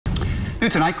New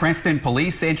tonight, Cranston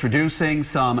Police introducing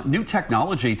some new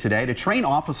technology today to train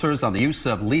officers on the use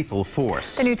of lethal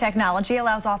force. The new technology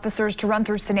allows officers to run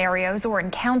through scenarios or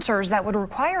encounters that would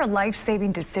require a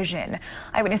life-saving decision.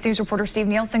 Eyewitness News reporter Steve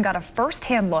Nielsen got a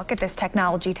first-hand look at this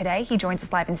technology today. He joins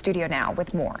us live in studio now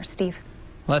with more. Steve.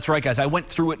 Well, that's right, guys. I went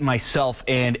through it myself,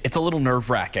 and it's a little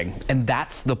nerve-wracking, and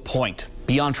that's the point.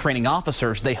 Beyond training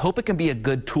officers, they hope it can be a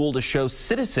good tool to show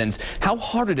citizens how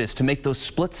hard it is to make those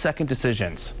split-second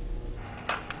decisions.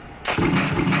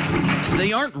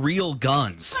 They aren't real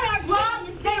guns.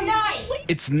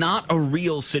 It's not a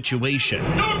real situation.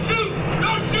 Don't shoot!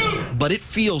 Don't shoot! But it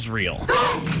feels real.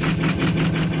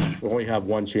 We only have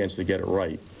one chance to get it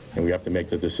right, and we have to make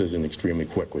the decision extremely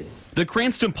quickly. The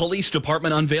Cranston Police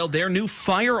Department unveiled their new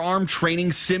firearm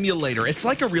training simulator. It's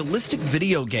like a realistic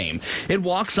video game. It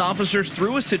walks officers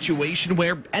through a situation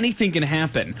where anything can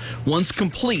happen. Once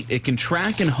complete, it can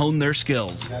track and hone their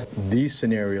skills. These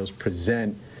scenarios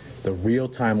present the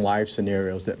real-time live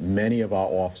scenarios that many of our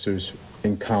officers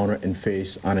encounter and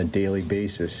face on a daily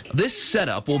basis. This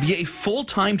setup will be a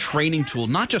full-time training tool,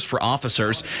 not just for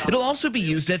officers. It'll also be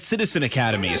used at citizen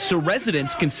academies so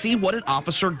residents can see what an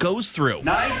officer goes through.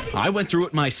 I went through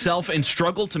it myself and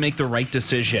struggled to make the right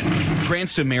decision.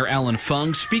 Cranston Mayor Alan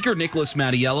Fung, Speaker Nicholas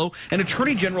Mattiello, and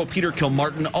Attorney General Peter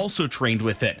Kilmartin also trained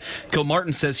with it.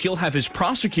 Kilmartin says he'll have his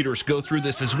prosecutors go through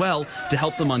this as well to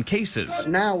help them on cases.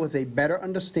 Now, with a better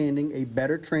understanding, a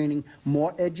better training,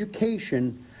 more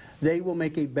education, they will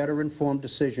make a better informed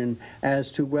decision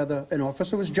as to whether an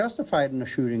officer was justified in a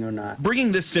shooting or not.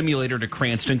 Bringing this simulator to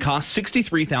Cranston cost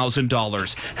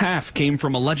 $63,000. Half came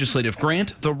from a legislative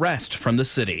grant, the rest from the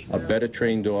city. A better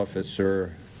trained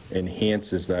officer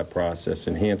enhances that process,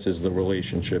 enhances the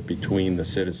relationship between the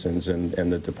citizens and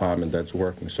the department that's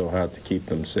working so hard to keep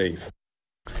them safe.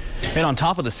 And on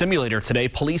top of the simulator today,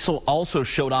 police also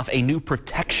showed off a new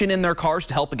protection in their cars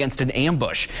to help against an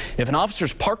ambush. If an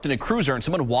officer's parked in a cruiser and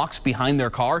someone walks behind their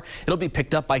car, it'll be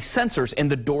picked up by sensors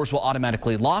and the doors will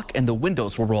automatically lock and the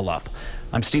windows will roll up.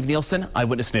 I'm Steve Nielsen,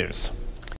 Eyewitness News.